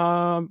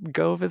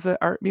 Go visit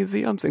art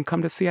museums and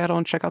come to Seattle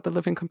and check out the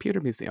Living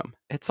Computer Museum.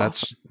 It's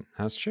awesome.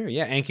 That's true.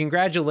 Yeah. And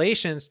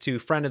congratulations to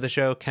friend of the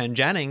show, Ken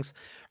Jennings,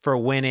 for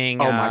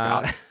winning. Oh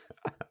my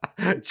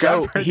God.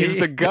 GOAT. He's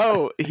the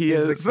GOAT. He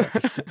is.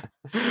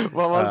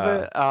 What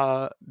was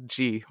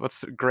it?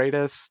 What's the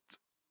greatest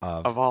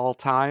of all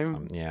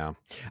time? Yeah.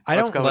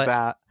 Let's go with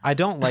that. I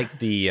don't like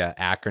the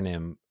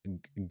acronym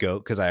GOAT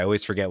because I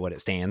always forget what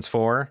it stands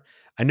for.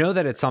 I know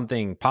that it's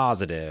something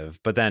positive,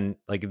 but then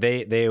like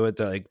they would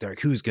they're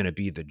like, who's going to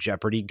be the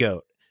Jeopardy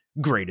GOAT,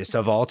 greatest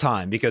of all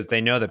time, because they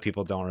know that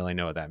people don't really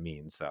know what that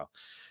means. So,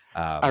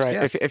 all right. So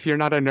yes. If you're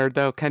not a nerd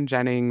though, Ken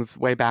Jennings,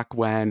 way back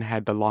when,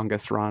 had the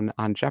longest run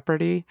on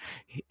Jeopardy.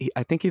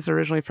 I think he's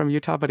originally from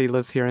Utah, but he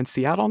lives here in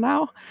Seattle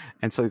now,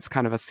 and so he's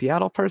kind of a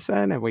Seattle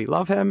person, and we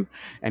love him.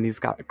 And he's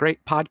got a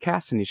great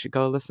podcast, and you should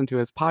go listen to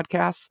his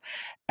podcasts.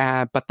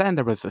 But then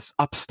there was this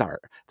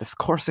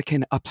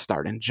Corsican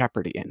upstart in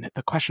Jeopardy. And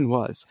the question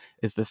was,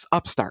 is this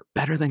upstart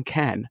better than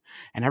Ken?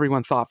 And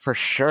everyone thought for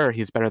sure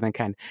he's better than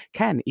Ken.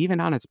 Ken, even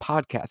on his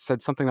podcast,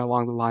 said something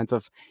along the lines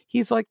of,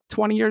 he's like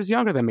 20 years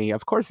younger than me.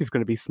 Of course he's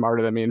going to be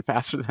smarter than me and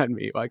faster than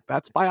me. Like,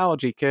 that's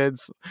biology,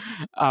 kids.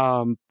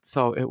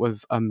 So it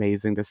was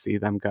amazing to see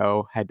them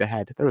go head to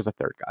head. There was a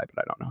third guy,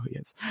 but I don't know who he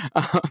is.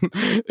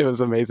 It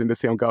was amazing to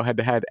see him go head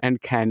to head, and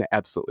Ken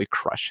absolutely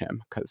crush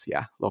him because,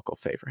 yeah, local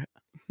favorite.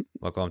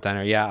 Local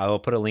hometown. Yeah, I will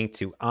put a link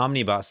to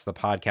Omnibus, the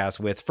podcast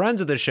with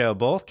friends of the show,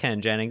 both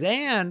Ken Jennings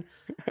and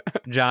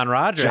John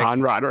Roderick.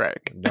 John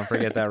Roderick. Don't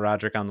forget that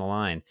Roderick on the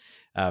line.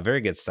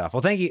 Very good stuff.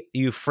 Well, thank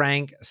you,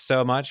 Frank,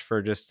 so much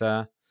for just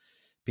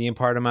being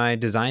part of my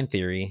design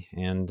theory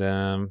and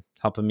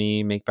helping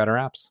me make better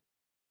apps.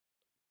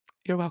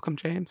 You're welcome,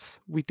 James.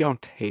 We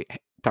don't hate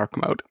dark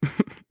mode.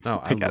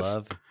 Oh, I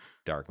love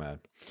dark mode.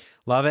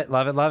 Love it,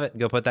 love it, love it.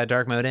 Go put that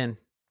dark mode in.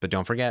 But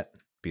don't forget,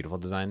 beautiful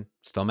design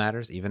still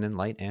matters, even in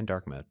light and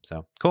dark mode.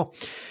 So cool.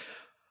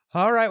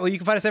 All right. Well, you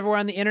can find us everywhere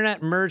on the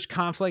internet,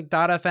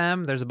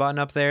 mergeconflict.fm. There's a button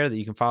up there that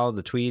you can follow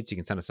the tweets. You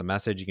can send us a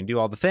message. You can do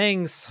all the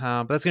things.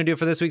 But that's going to do it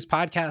for this week's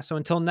podcast. So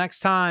until next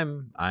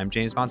time, I'm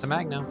James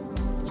Montemagno.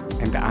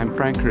 And I'm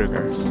Frank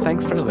Krueger.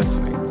 Thanks for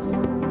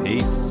listening.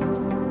 Peace.